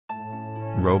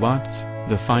Robots,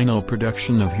 the final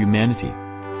production of humanity.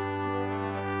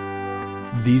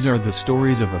 These are the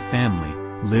stories of a family,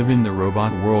 live in the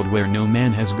robot world where no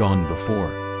man has gone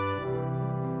before.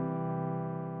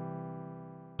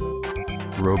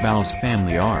 Robao's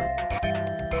family are: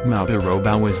 Mao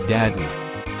Robao as daddy,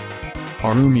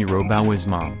 Harumi Robao as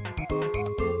mom,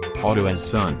 Otto as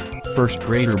son, first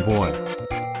grader boy,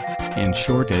 and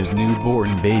Short as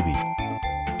newborn baby.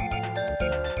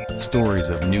 Stories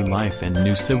of new life and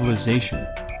new civilization.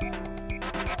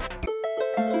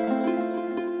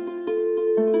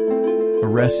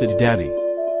 Arrested Daddy.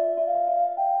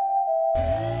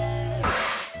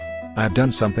 I've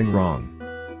done something wrong.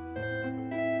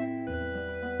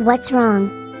 What's wrong?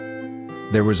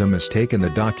 There was a mistake in the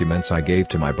documents I gave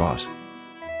to my boss.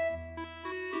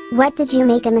 What did you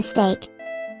make a mistake?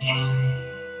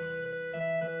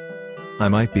 I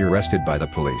might be arrested by the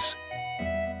police.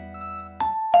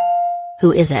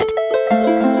 Who is it?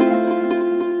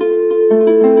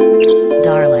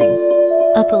 Darling.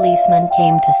 A policeman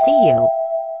came to see you.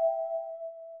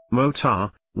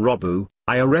 Mota, Robu,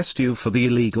 I arrest you for the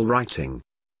illegal writing.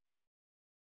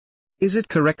 Is it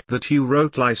correct that you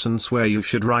wrote license where you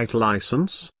should write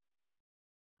license?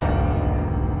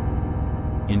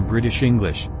 In British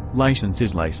English, license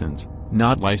is license,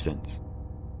 not license.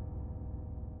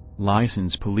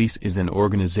 License Police is an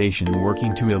organization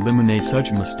working to eliminate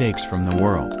such mistakes from the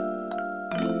world.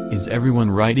 Is everyone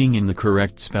writing in the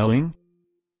correct spelling?